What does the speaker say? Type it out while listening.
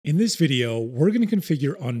In this video, we're going to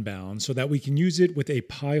configure Unbound so that we can use it with a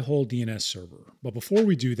pihole DNS server. But before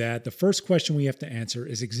we do that, the first question we have to answer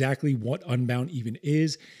is exactly what Unbound even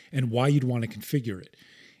is and why you'd want to configure it.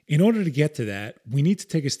 In order to get to that, we need to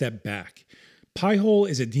take a step back. Pihole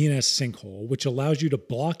is a DNS sinkhole, which allows you to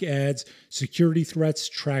block ads, security threats,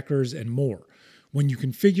 trackers, and more. When you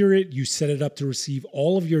configure it, you set it up to receive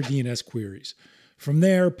all of your DNS queries. From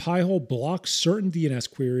there, Pihole blocks certain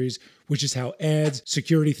DNS queries, which is how ads,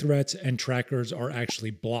 security threats, and trackers are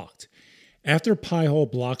actually blocked. After Pihole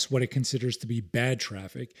blocks what it considers to be bad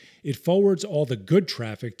traffic, it forwards all the good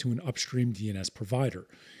traffic to an upstream DNS provider.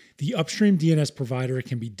 The upstream DNS provider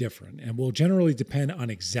can be different and will generally depend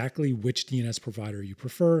on exactly which DNS provider you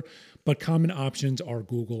prefer, but common options are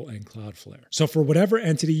Google and Cloudflare. So for whatever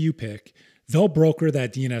entity you pick, they'll broker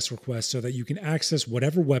that DNS request so that you can access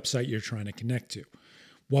whatever website you're trying to connect to.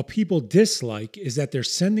 What people dislike is that they're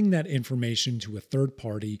sending that information to a third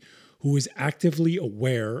party who is actively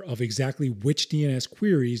aware of exactly which DNS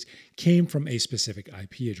queries came from a specific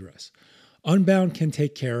IP address. Unbound can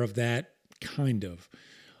take care of that, kind of.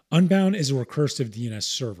 Unbound is a recursive DNS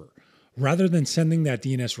server. Rather than sending that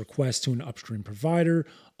DNS request to an upstream provider,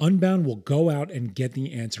 Unbound will go out and get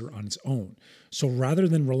the answer on its own. So rather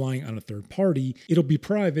than relying on a third party, it'll be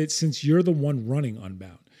private since you're the one running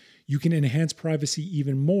Unbound. You can enhance privacy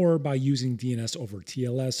even more by using DNS over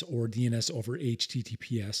TLS or DNS over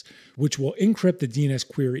HTTPS, which will encrypt the DNS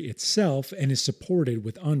query itself and is supported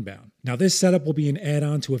with Unbound. Now, this setup will be an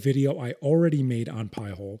add-on to a video I already made on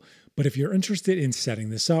Pihole, but if you're interested in setting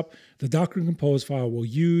this up, the Docker Compose file we'll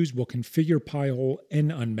use will configure Pihole and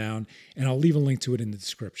Unbound, and I'll leave a link to it in the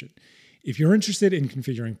description. If you're interested in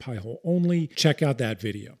configuring Pihole only, check out that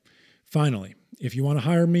video. Finally, if you want to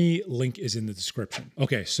hire me, link is in the description.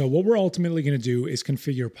 Okay, so what we're ultimately going to do is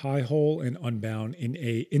configure Pihole and Unbound in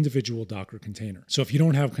an individual Docker container. So if you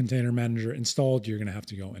don't have Container Manager installed, you're going to have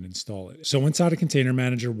to go and install it. So inside of Container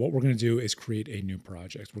Manager, what we're going to do is create a new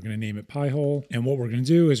project. We're going to name it Pihole, and what we're going to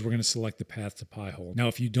do is we're going to select the path to Pihole. Now,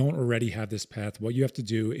 if you don't already have this path, what you have to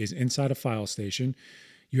do is inside of File Station,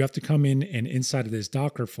 you have to come in and inside of this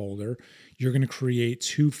Docker folder, you're going to create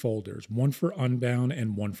two folders, one for Unbound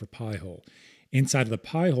and one for Pihole. Inside of the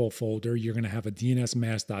Pihole folder, you're going to have a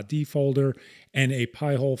DNSMask.d folder and a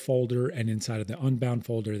Pihole folder, and inside of the Unbound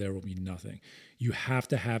folder, there will be nothing. You have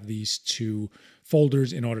to have these two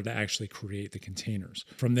folders in order to actually create the containers.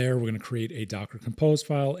 From there, we're going to create a Docker Compose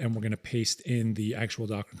file, and we're going to paste in the actual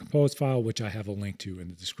Docker Compose file, which I have a link to in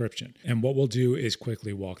the description. And what we'll do is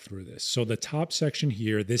quickly walk through this. So the top section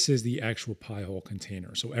here, this is the actual Pihole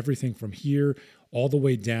container. So everything from here all the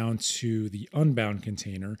way down to the Unbound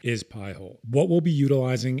container is Pihole. What we'll be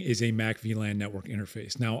utilizing is a Macvlan network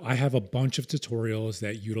interface. Now, I have a bunch of tutorials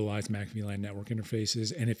that utilize Macvlan network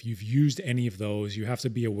interfaces, and if you've used any of those, you have to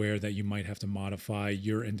be aware that you might have to modify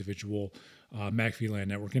your individual Macvlan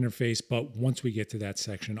network interface, but once we get to that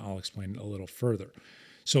section, I'll explain it a little further.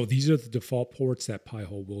 So these are the default ports that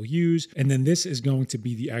Pihole will use, and then this is going to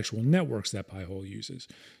be the actual networks that Pihole uses.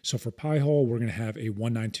 So for Pihole, we're going to have a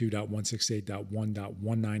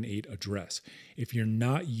 192.168.1.198 address. If you're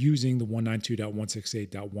not using the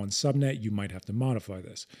 192.168.1 subnet, you might have to modify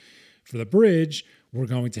this. For the bridge, we're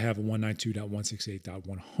going to have a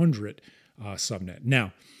 192.168.100 subnet.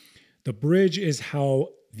 Now, the bridge is how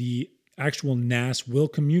the actual NAS will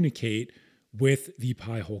communicate with the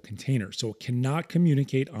Pihole container. So it cannot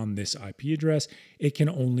communicate on this IP address. It can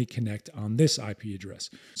only connect on this IP address.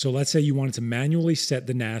 So let's say you wanted to manually set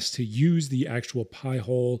the NAS to use the actual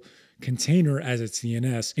Pihole container as its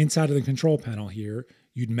DNS. Inside of the control panel here,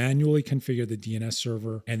 you'd manually configure the DNS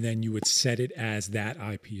server, and then you would set it as that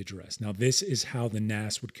IP address. Now, this is how the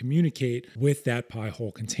NAS would communicate with that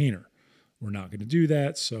Pihole container. We're not going to do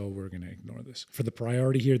that, so we're going to ignore this. For the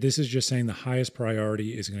priority here, this is just saying the highest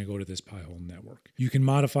priority is going to go to this Pihole network. You can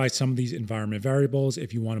modify some of these environment variables.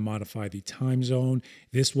 If you want to modify the time zone,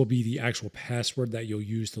 this will be the actual password that you'll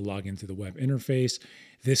use to log into the web interface.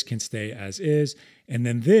 This can stay as is. And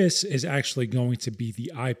then this is actually going to be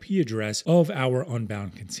the IP address of our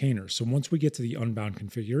Unbound container. So once we get to the Unbound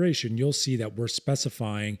configuration, you'll see that we're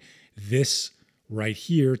specifying this right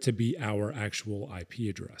here to be our actual IP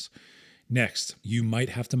address. Next, you might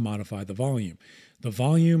have to modify the volume. The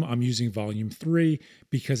volume, I'm using volume 3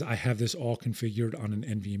 because I have this all configured on an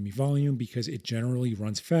NVMe volume because it generally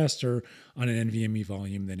runs faster on an NVMe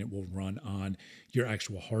volume than it will run on your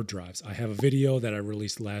actual hard drives. I have a video that I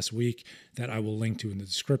released last week that I will link to in the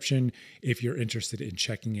description if you're interested in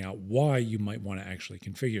checking out why you might want to actually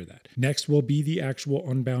configure that. Next will be the actual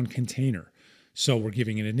Unbound container. So we're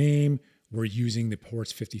giving it a name. we're using the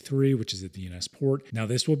ports 53, which is the DNS port. Now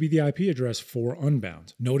this will be the IP address for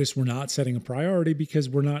Unbound. Notice we're not setting a priority because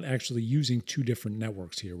we're not actually using two different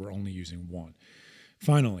networks here. We're only using one.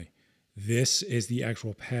 Finally, this is the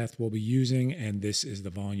actual path we'll be using, and this is the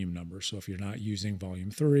volume number. So if you're not using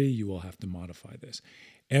volume 3, you will have to modify this.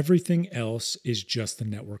 Everything else is just the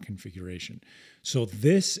network configuration. So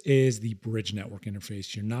this is the bridge network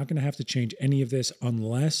interface. You're not going to have to change any of this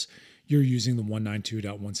unless you're using the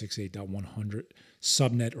 192.168.100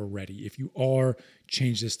 subnet already. If you are,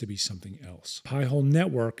 change this to be something else. Pihole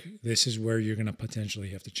network, this is where you're going to potentially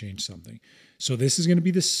have to change something. So this is going to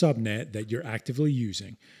be the subnet that you're actively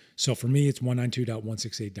using. So for me, it's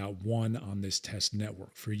 192.168.1 on this test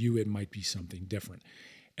network. For you, it might be something different.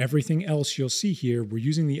 Everything else you'll see here, we're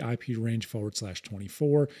using the IP range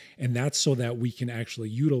 /24, and that's so that we can actually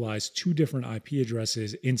utilize two different IP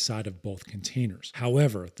addresses inside of both containers.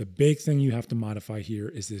 However, the big thing you have to modify here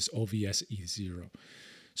is this OVS ETH0.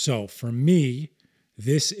 So for me,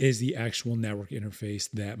 this is the actual network interface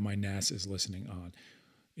that my NAS is listening on.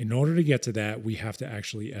 In order to get to that, we have to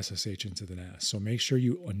actually SSH into the NAS. So make sure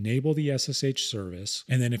you enable the SSH service.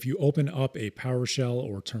 And then if you open up a PowerShell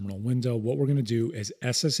or terminal window, what we're going to do is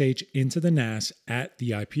SSH into the NAS at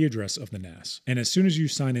the IP address of the NAS. And as soon as you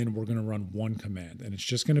sign in, we're going to run one command, and it's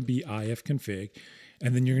just going to be ifconfig.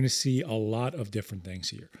 And then you're going to see a lot of different things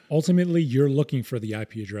here. Ultimately, you're looking for the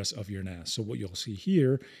IP address of your NAS. So what you'll see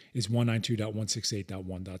here is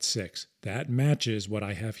 192.168.1.6. That matches what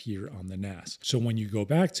I have here on the NAS. So when you go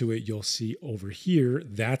back to it, you'll see over here,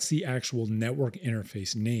 that's the actual network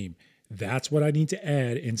interface name. That's what I need to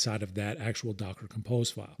add inside of that actual Docker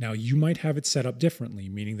Compose file. Now, you might have it set up differently,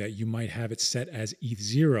 meaning that you might have it set as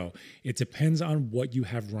ETH0. It depends on what you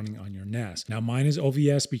have running on your NAS. Now, mine is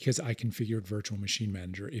OVS because I configured Virtual Machine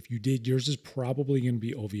Manager. If you did, yours is probably going to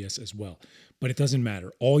be OVS as well. But it doesn't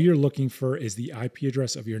matter. All you're looking for is the IP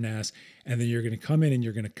address of your NAS, and then you're going to come in and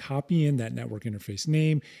you're going to copy in that network interface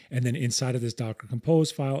name, and then inside of this Docker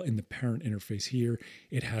Compose file in the parent interface here,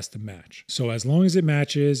 it has to match. So as long as it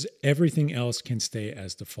matches, everything else can stay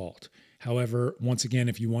as default. However, once again,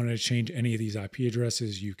 if you wanted to change any of these IP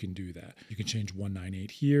addresses, you can do that. You can change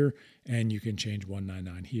 198 here, and you can change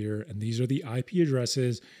 199 here, and these are the IP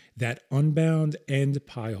addresses that Unbound and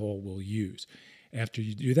Pihole will use. After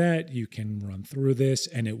you do that, you can run through this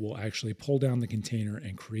and it will actually pull down the container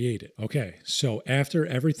and create it. Okay, so after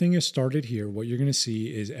everything is started here, what you're going to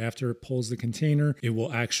see is after it pulls the container, it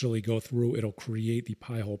will actually go through, it'll create the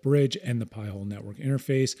Pihole bridge and the Pihole network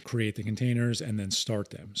interface, create the containers, and then start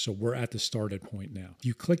them. So we're at the started point now. If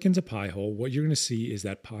you click into Pihole, what you're going to see is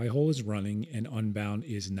that Pihole is running and Unbound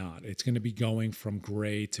is not. It's going to be going from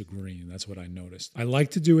gray to green. That's what I noticed. I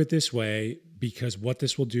like to do it this way because what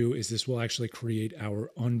this will do is this will actually create our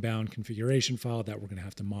Unbound configuration file that we're going to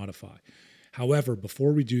have to modify. However,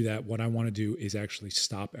 before we do that, what I want to do is actually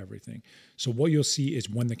stop everything. So what you'll see is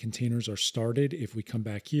when the containers are started, if we come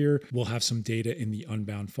back here, we'll have some data in the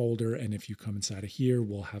Unbound folder. And if you come inside of here,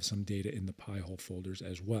 we'll have some data in the Pihole folders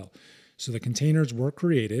as well. So the containers were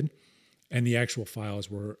created and the actual files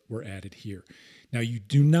were added here. Now, you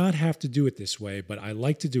do not have to do it this way, but I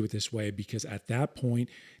like to do it this way because at that point,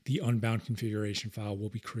 the Unbound configuration file will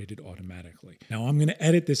be created automatically. Now, I'm going to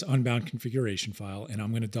edit this Unbound configuration file, and I'm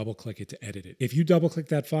going to double-click it to edit it. If you double-click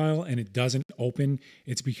that file and it doesn't open,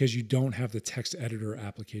 it's because you don't have the text editor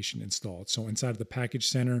application installed. So inside of the package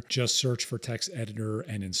center, just search for text editor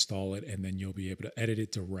and install it, and then you'll be able to edit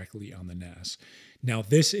it directly on the NAS. Now,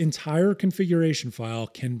 this entire configuration file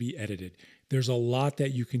can be edited. There's a lot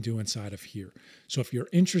that you can do inside of here. So if you're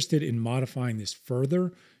interested in modifying this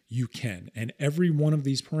further, you can. And every one of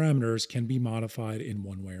these parameters can be modified in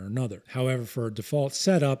one way or another. However, for a default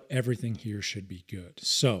setup, everything here should be good.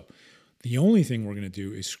 So the only thing we're going to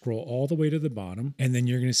do is scroll all the way to the bottom, and then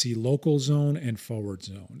you're going to see local zone and forward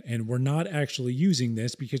zone. And we're not actually using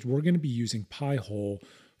this because we're going to be using Pihole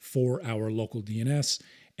for our local DNS,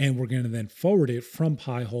 and we're going to then forward it from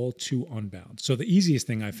Pihole to Unbound. So the easiest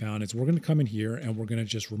thing I found is we're going to come in here and we're going to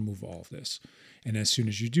just remove all of this. And as soon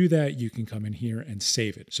as you do that, you can come in here and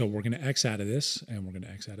save it. So we're going to X out of this and we're going to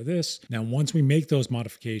X out of this. Now, once we make those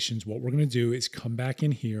modifications, what we're going to do is come back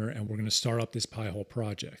in here and we're going to start up this Pihole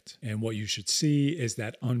project. And what you should see is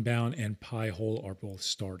that Unbound and Pihole are both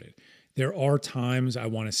started. There are times, I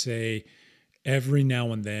want to say, every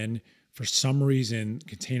now and then, for some reason,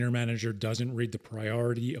 Container Manager doesn't read the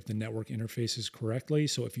priority of the network interfaces correctly.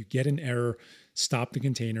 So if you get an error, stop the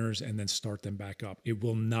containers and then start them back up. It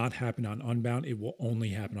will not happen on Unbound. It will only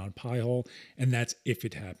happen on Pihole. And that's if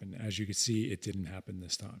it happened. As you can see, it didn't happen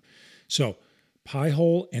this time. So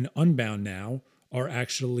Pihole and Unbound now are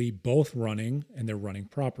actually both running and they're running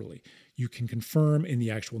properly. you can confirm in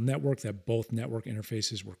the actual network that both network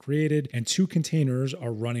interfaces were created and 2 containers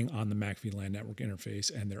are running on the Macvlan network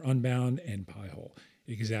interface and they're Unbound and pihole.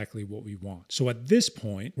 Exactly what we want. So at this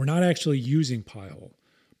point, we're not actually using pihole,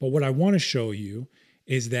 but what I want to show you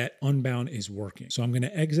is that Unbound is working. So I'm going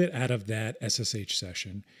to exit out of that SSH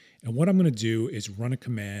session. And what I'm going to do is run a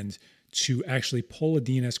command to actually pull a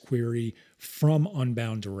DNS query from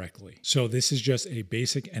Unbound directly. So this is just a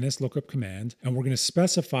basic NSLOOKUP command, and we're going to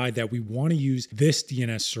specify that we want to use this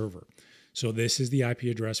DNS server. So this is the IP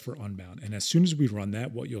address for Unbound. And as soon as we run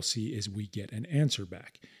that, what you'll see is we get an answer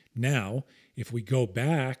back. Now, if we go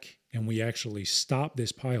back and we actually stop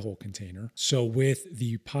this pihole container, so with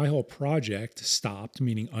the pihole project stopped,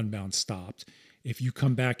 meaning Unbound stopped, if you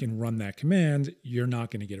come back and run that command, you're not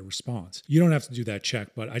going to get a response. You don't have to do that check,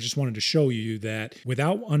 but I just wanted to show you that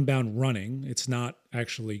without Unbound running, it's not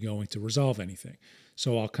actually going to resolve anything.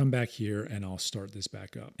 So I'll come back here and I'll start this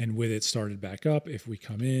back up. And with it started back up, if we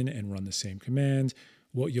come in and run the same command,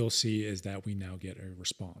 what you'll see is that we now get a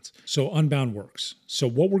response. So Unbound works. So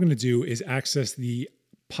what we're going to do is access the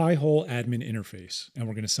pihole admin interface, and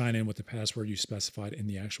we're going to sign in with the password you specified in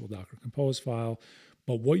the actual Docker Compose file.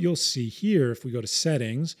 But what you'll see here, if we go to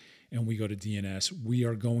settings and we go to DNS, we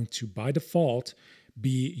are going to, by default,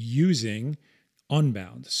 be using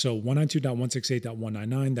Unbound. So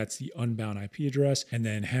 192.168.199, that's the Unbound IP address. And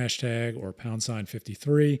then hashtag or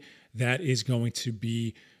 #53, that is going to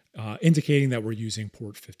be indicating that we're using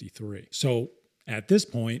port 53. So at this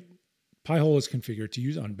point, Pihole is configured to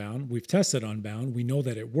use Unbound. We've tested Unbound. We know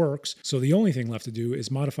that it works. So the only thing left to do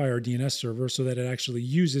is modify our DNS server so that it actually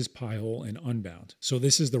uses Pihole and Unbound. So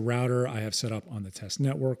this is the router I have set up on the test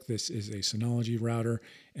network. This is a Synology router.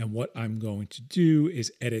 And what I'm going to do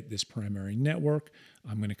is edit this primary network.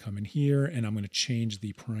 I'm going to come in here and I'm going to change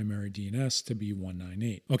the primary DNS to be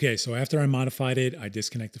 198. Okay, so after I modified it, I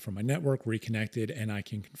disconnected from my network, reconnected, and I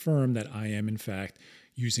can confirm that I am in fact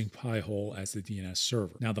using Pihole as the DNS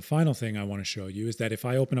server. Now, the final thing I want to show you is that if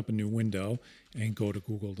I open up a new window and go to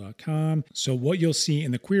google.com, so what you'll see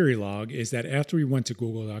in the query log is that after we went to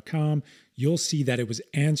google.com, you'll see that it was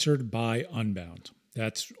answered by Unbound.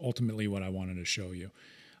 That's ultimately what I wanted to show you.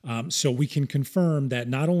 So we can confirm that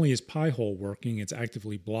not only is Pihole working, it's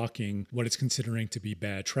actively blocking what it's considering to be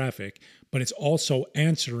bad traffic, but it's also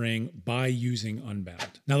answering by using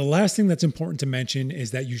Unbound. Now, the last thing that's important to mention is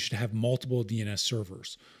that you should have multiple DNS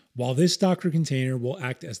servers. While this Docker container will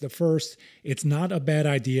act as the first, it's not a bad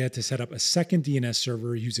idea to set up a second DNS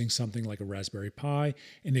server using something like a Raspberry Pi.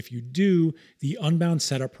 And if you do, the Unbound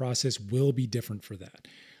setup process will be different for that.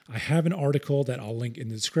 I have an article that I'll link in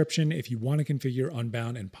the description if you want to configure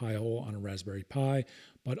Unbound and Pihole on a Raspberry Pi.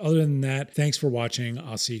 But other than that, thanks for watching.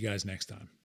 I'll see you guys next time.